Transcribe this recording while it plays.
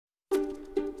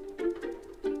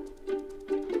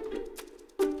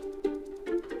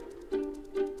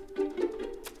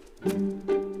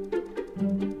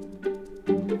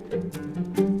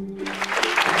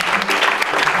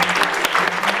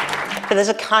But there's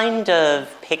a kind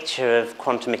of picture of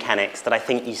quantum mechanics that I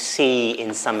think you see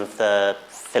in some of the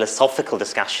philosophical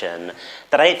discussion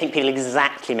that I don't think people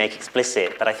exactly make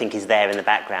explicit, but I think is there in the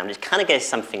background. It kind of goes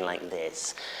something like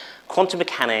this. Quantum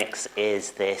mechanics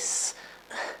is this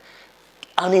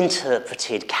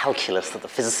uninterpreted calculus that the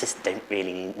physicists don't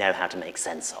really know how to make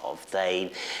sense of. They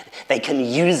can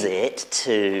use it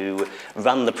to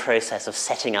run the process of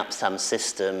setting up some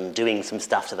system, doing some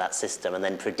stuff to that system, and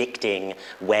then predicting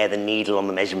where the needle on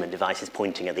the measurement device is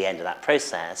pointing at the end of that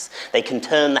process. They can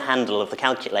turn the handle of the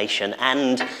calculation,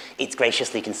 and it's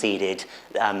graciously conceded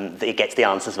that it gets the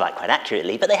answers right quite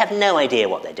accurately, but they have no idea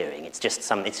what they're doing. It's just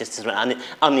an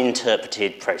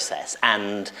uninterpreted process,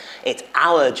 and it's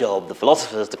our job, the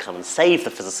philosophers, to come and save the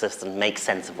physicists and make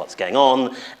sense of what's going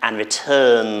on and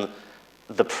return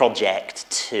the project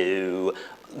to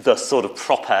the sort of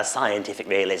proper scientific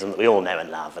realism that we all know and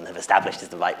love and have established is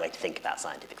the right way to think about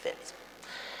scientific theories.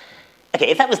 Okay,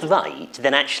 if that was right,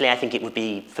 then actually I think it would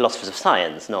be philosophers of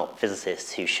science, not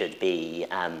physicists, who should be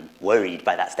worried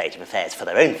by that state of affairs for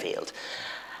their own field.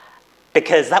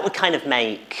 Because that would kind of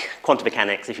make quantum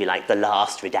mechanics, if you like, the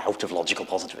last redoubt of logical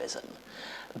positivism.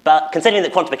 But considering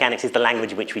that quantum mechanics is the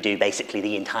language in which we do basically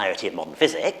the entirety of modern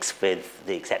physics, with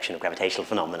the exception of gravitational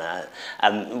phenomena,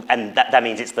 and that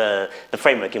means it's the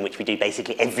framework in which we do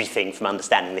basically everything from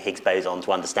understanding the Higgs boson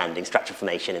to understanding structural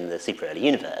formation in the super early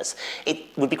universe, it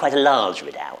would be quite a large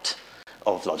redoubt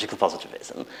of logical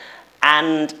positivism.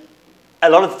 And a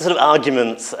lot of the sort of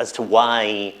arguments as to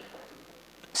why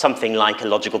something like a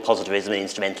logical positivism and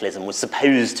instrumentalism was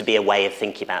supposed to be a way of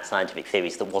thinking about scientific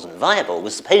theories that wasn't viable,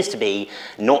 was supposed to be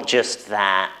not just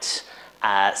that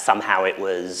somehow it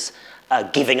was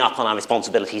giving up on our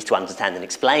responsibilities to understand and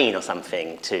explain or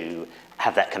something to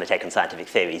have that kind of take on scientific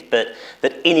theories, but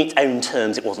that in its own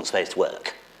terms it wasn't supposed to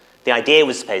work. The idea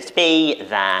was supposed to be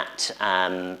that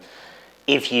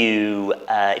if you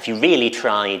really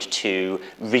tried to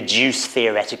reduce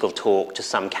theoretical talk to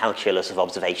some calculus of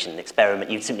observation and experiment,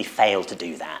 you'd simply fail to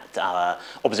do that. Our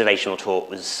observational talk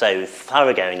was so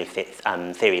thoroughgoingly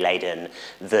theory-laden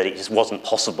that it just wasn't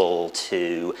possible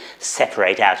to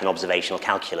separate out an observational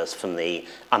calculus from the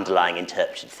underlying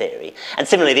interpreted theory. And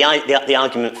similarly, the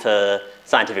argument for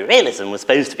scientific realism was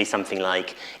supposed to be something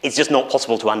like, it's just not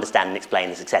possible to understand and explain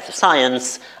the success of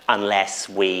science unless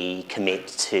we commit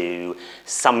to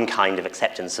some kind of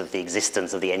acceptance of the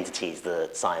existence of the entities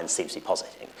that science seems to be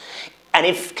positing. And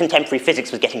if contemporary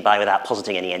physics was getting by without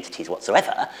positing any entities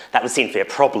whatsoever, that would seem to be a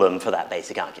problem for that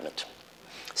basic argument.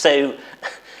 So,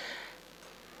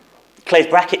 close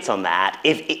brackets on that,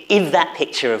 if that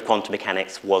picture of quantum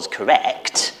mechanics was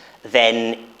correct,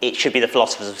 then it should be the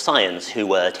philosophers of science who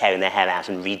were tearing their hair out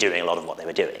and redoing a lot of what they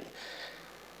were doing.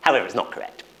 However, it's not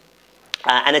correct.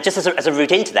 And just as a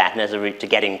route into that, and as a route to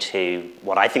getting to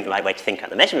what I think the right way to think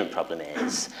about the measurement problem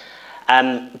is,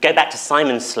 go back to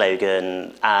Simon's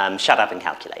slogan, shut up and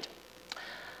calculate.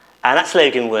 And that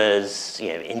slogan was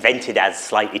invented as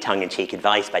slightly tongue-in-cheek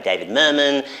advice by David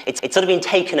Merman. It's sort of been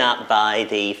taken up by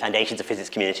the foundations of physics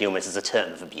community almost as a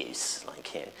term of abuse. Like,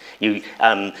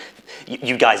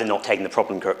 you guys are not taking the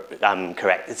problem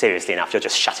seriously enough, you're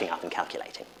just shutting up and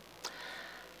calculating.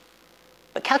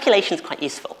 But calculation is quite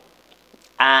useful.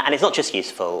 And it's not just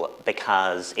useful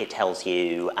because it tells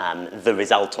you the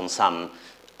result on some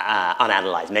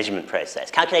unanalyzed measurement process.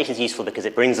 Calculation is useful because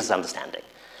it brings us understanding.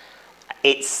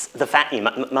 It's the fact,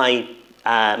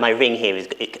 my ring here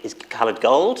is coloured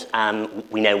gold.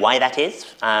 We know why that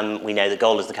is. We know that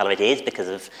gold is the colour it is because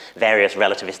of various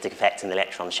relativistic effects in the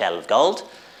electron shell of gold.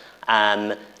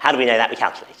 How do we know that? We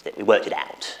calculated it. We worked it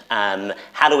out.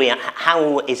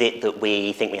 How is it that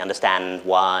we think we understand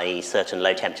why certain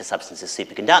low-temperature substances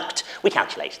superconduct? We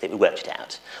calculated it. We worked it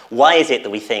out. Why is it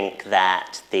that we think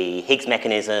that the Higgs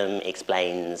mechanism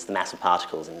explains the mass of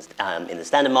particles in the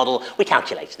Standard Model? We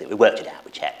calculated it. We worked it out. We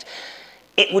checked.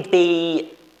 It would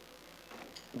be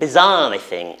bizarre, I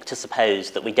think, to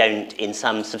suppose that we don't, in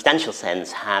some substantial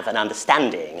sense, have an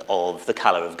understanding of the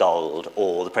colour of gold,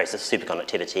 or the process of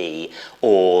superconductivity,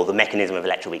 or the mechanism of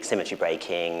electroweak symmetry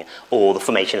breaking, or the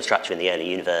formation of structure in the early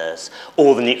universe,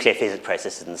 or the nuclear physics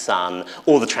processes in the sun,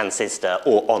 or the transistor,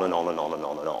 or on and on and on and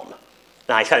on and on.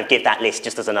 Now, I kind of give that list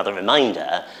just as another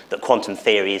reminder that quantum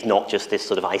theory is not just this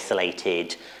sort of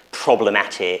isolated,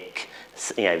 problematic,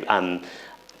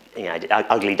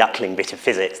 ugly duckling bit of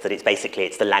physics, that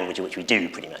it's the language in which we do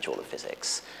pretty much all of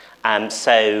physics.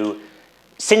 So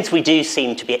since we do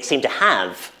seem to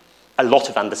have a lot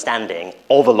of understanding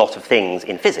of a lot of things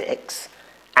in physics,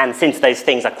 and since those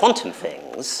things are quantum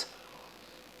things,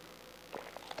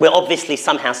 we're obviously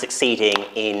somehow succeeding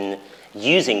in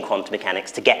using quantum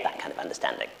mechanics to get that kind of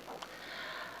understanding.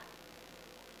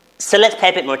 So let's pay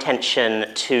a bit more attention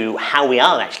to how we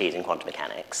are actually using quantum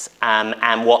mechanics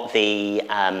and what the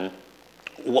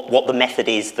method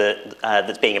is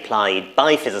that's being applied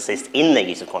by physicists in their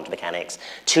use of quantum mechanics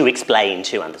to explain,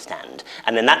 to understand.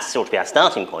 And then that's sort of our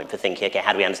starting point for thinking, okay,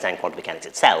 how do we understand quantum mechanics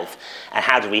itself? And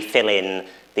how do we fill in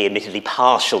the admittedly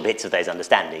partial bits of those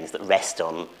understandings that rest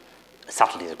on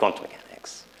subtleties of quantum mechanics?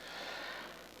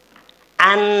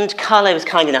 And Carlo was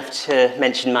kind enough to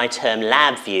mention my term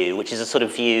lab view, which is a sort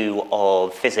of view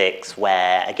of physics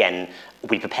where, again,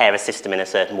 we prepare a system in a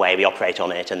certain way, we operate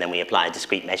on it, and then we apply a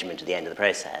discrete measurement at the end of the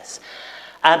process.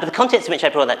 But the context in which I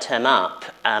brought that term up,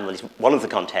 at least one of the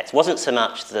contexts, wasn't so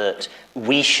much that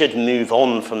we should move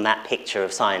on from that picture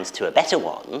of science to a better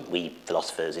one, we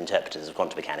philosophers, interpreters of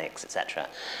quantum mechanics, etc.,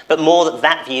 but more that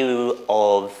that view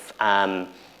of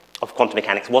quantum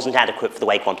mechanics wasn't adequate for the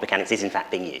way quantum mechanics is in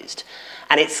fact being used.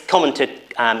 And it's common to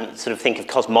sort of think of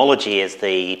cosmology as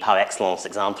the par excellence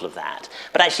example of that.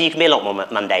 But actually, you can be a lot more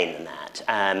mundane than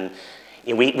that.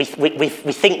 You know, we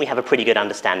think we have a pretty good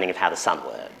understanding of how the sun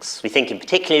works. We think in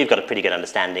particular we've got a pretty good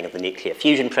understanding of the nuclear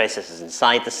fusion processes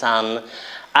inside the sun.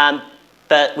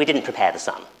 But we didn't prepare the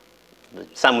sun. The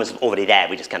sun was already there.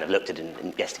 We just kind of looked at it and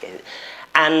investigated it.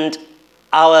 And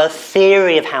our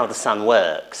theory of how the sun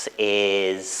works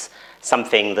is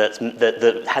something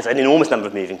that has an enormous number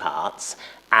of moving parts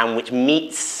and which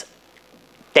meets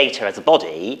data as a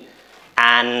body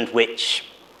and which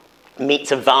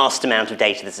meets a vast amount of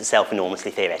data that's itself enormously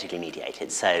theoretically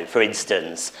mediated. So, for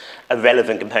instance, a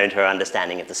relevant component of our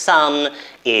understanding of the sun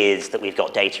is that we've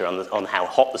got data on how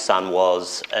hot the sun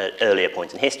was at earlier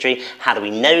points in history. How do we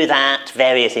know that?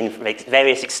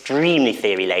 Various extremely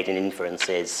theory-laden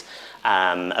inferences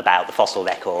about the fossil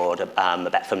record,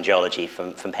 from geology,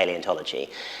 from paleontology.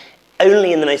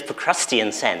 Only in the most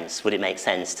Procrustean sense would it make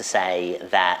sense to say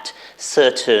that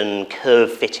certain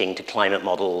curve fitting to climate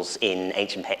models in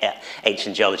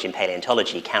ancient geology and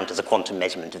paleontology count as a quantum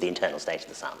measurement of the internal state of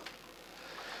the sun.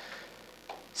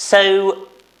 So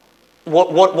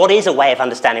what is a way of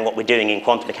understanding what we're doing in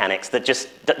quantum mechanics that just,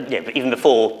 even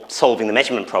before solving the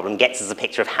measurement problem, gets us a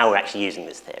picture of how we're actually using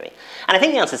this theory? And I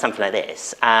think the answer is something like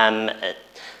this.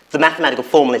 The mathematical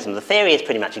formalism of the theory is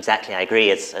pretty much exactly, I agree,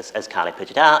 as Carlo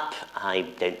put it up. I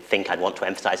don't think I'd want to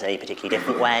emphasize in any particularly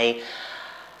different way.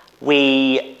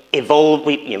 We evolve,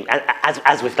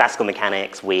 as with classical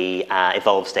mechanics, we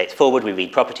evolve states forward, we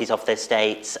read properties of those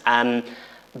states,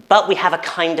 but we have a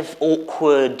kind of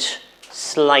awkward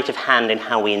sleight of hand in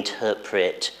how we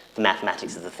interpret the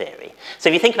mathematics of the theory. So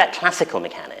if you think about classical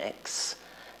mechanics,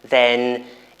 then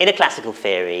in a classical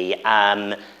theory,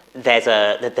 there's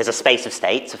a space of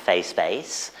states, a phase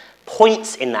space.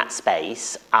 Points in that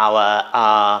space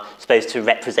are supposed to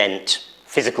represent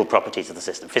physical properties of the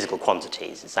system, physical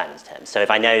quantities in Simon's terms. So if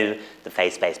I know the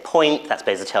phase space point, that's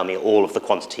supposed to tell me all of the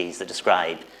quantities that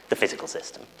describe the physical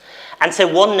system. And so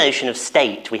one notion of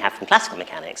state we have from classical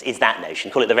mechanics is that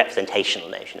notion, call it the representational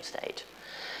notion of state.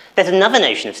 There's another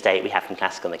notion of state we have from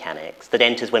classical mechanics that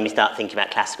enters when we start thinking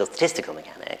about classical statistical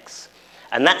mechanics,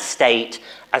 and that's state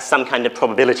as some kind of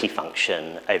probability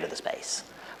function over the space.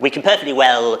 We can perfectly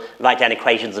well write down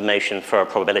equations of motion for a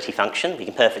probability function. We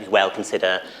can perfectly well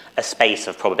consider a space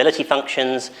of probability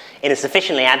functions. In a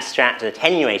sufficiently abstract and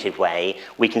attenuated way,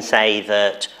 we can say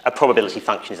that a probability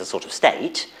function is a sort of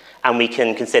state, and we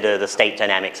can consider the state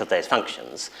dynamics of those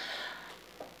functions.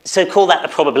 So call that a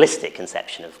probabilistic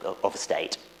conception of a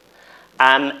state.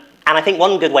 And I think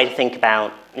one good way to think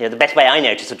about, the best way I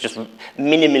know to sort of just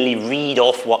minimally read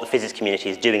off what the physics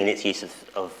community is doing in its use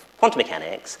of quantum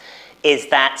mechanics is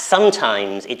that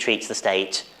sometimes it treats the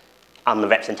state on the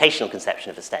representational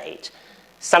conception of a state.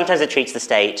 Sometimes it treats the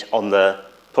state on the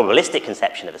probabilistic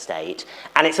conception of a state,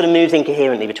 and it sort of moves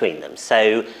incoherently between them.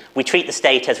 So we treat the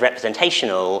state as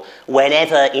representational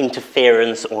whenever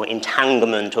interference or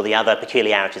entanglement or the other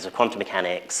peculiarities of quantum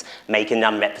mechanics make a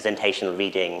non-representational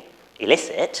reading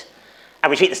illicit,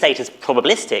 and we treat the state as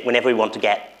probabilistic whenever we want to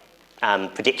get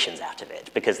predictions out of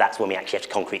it, because that's when we actually have to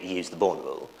concretely use the Born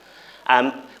rule.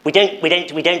 We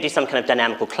don't do some kind of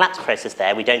dynamical collapse process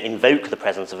there. We don't invoke the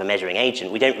presence of a measuring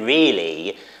agent. We don't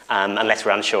really, unless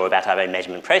we're unsure about our own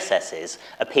measurement processes,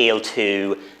 appeal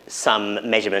to some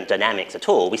measurement dynamics at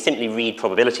all. We simply read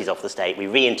probabilities of the state. We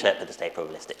reinterpret the state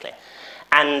probabilistically.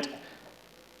 And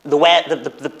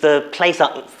the place,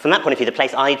 from that point of view, the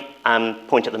place I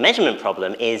point at the measurement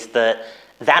problem is that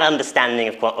that understanding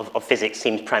of physics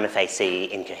seems prima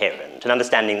facie incoherent. An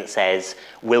understanding that says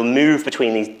we'll move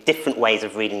between these different ways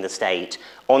of reading the state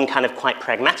on kind of quite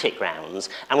pragmatic grounds,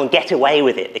 and we'll get away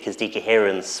with it because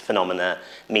decoherence phenomena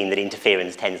mean that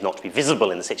interference tends not to be visible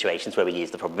in the situations where we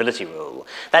use the probability rule.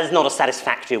 That is not a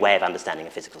satisfactory way of understanding a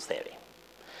physical theory.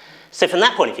 So from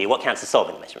that point of view, what counts as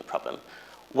solving the measurement problem?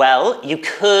 Well, you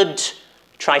could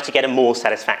try to get a more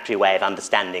satisfactory way of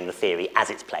understanding the theory as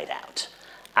it's played out.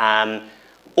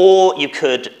 Or you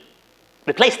could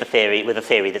replace the theory with a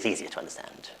theory that's easier to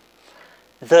understand.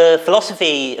 The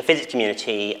philosophy of physics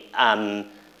community, or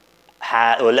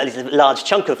at least a large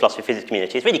chunk of the philosophy of physics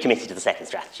community, is really committed to the second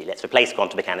strategy. Let's replace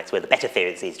quantum mechanics with a better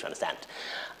theory that's easy to understand.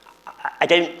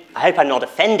 I hope I'm not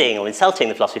offending or insulting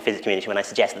the philosophy of physics community when I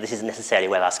suggest that this isn't necessarily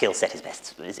where our skill set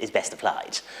is best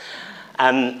applied.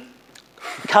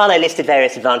 Carlo listed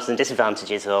various advantages and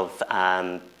disadvantages of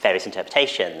various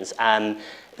interpretations.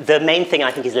 The main thing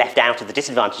I think is left out of the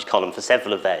disadvantage column for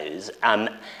several of those, and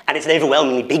it's an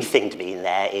overwhelmingly big thing to be in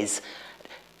there, is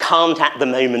can't at the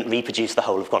moment reproduce the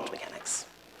whole of quantum mechanics.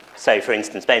 So for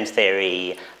instance, Bohm's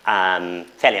theory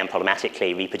fairly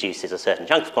unproblematically reproduces a certain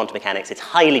chunk of quantum mechanics. It's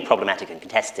highly problematic and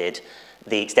contested,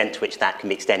 the extent to which that can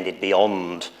be extended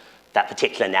beyond that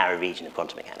particular narrow region of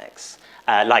quantum mechanics.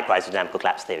 Likewise with dynamical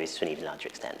collapse theories to an even larger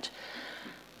extent.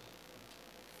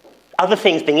 Other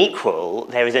things being equal,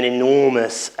 there is an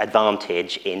enormous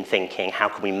advantage in thinking how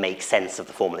can we make sense of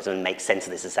the formalism and make sense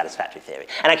of this as a satisfactory theory.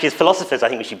 And actually as philosophers, I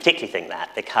think we should particularly think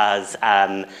that because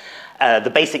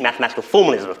the basic mathematical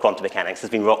formalism of quantum mechanics has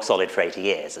been rock solid for 80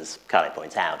 years, as Carlo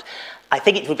points out. I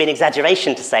think it would be an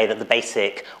exaggeration to say that the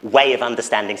basic way of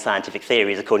understanding scientific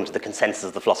theories according to the consensus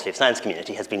of the philosophy of science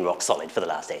community has been rock solid for the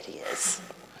last 80 years.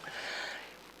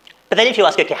 But then if you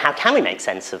ask, okay, how can we make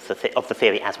sense of the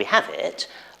theory as we have it,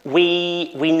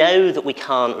 we know that we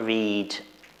can't read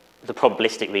the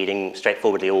probabilistic reading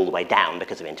straightforwardly all the way down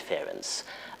because of interference.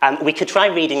 We could try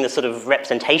reading the sort of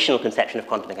representational conception of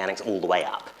quantum mechanics all the way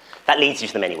up. That leads you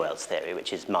to the many worlds theory,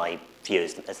 which is my view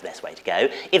as the best way to go.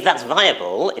 If that's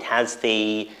viable, it has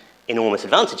the enormous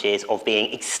advantages of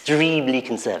being extremely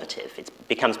conservative. It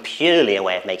becomes purely a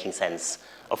way of making sense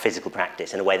of physical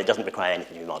practice in a way that doesn't require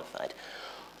anything to be modified.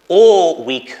 Or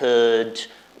we could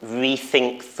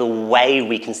rethink the way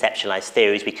we conceptualize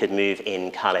theories. We could move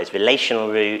in Carlo's relational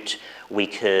route. We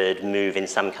could move in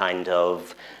some kind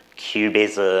of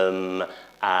cubism,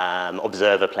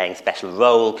 observer playing special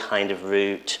role kind of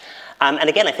route. And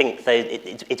again, I think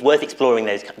it's worth exploring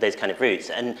those kind of routes.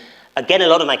 And again, a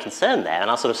lot of my concern there, and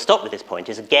I'll sort of stop with this point,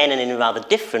 is again, and in a rather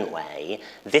different way,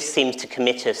 this seems to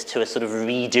commit us to a sort of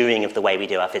redoing of the way we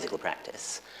do our physical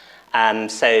practice.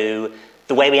 So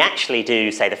the way we actually do,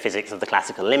 say, the physics of the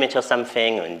classical limit or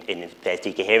something, or in there's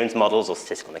decoherence models or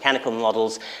statistical mechanical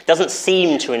models, doesn't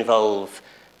seem to involve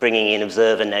bringing in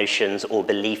observer notions or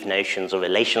belief notions or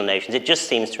relational notions. It just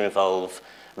seems to involve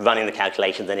running the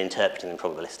calculations and interpreting them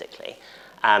probabilistically,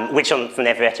 which from an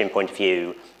Everettian point of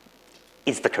view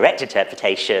is the correct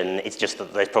interpretation. It's just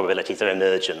that those probabilities are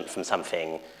emergent from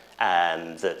something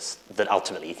that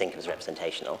ultimately you think of as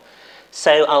representational.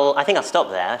 So I think I'll stop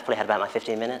there. I've probably had about my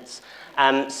 15 minutes.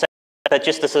 But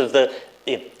just the sort of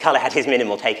Carlo had his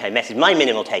minimal take-home message. My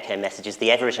minimal take-home message is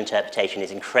the Everett interpretation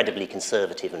is incredibly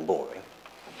conservative and boring.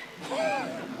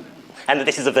 And that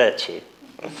this is a virtue.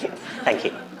 Thank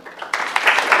you.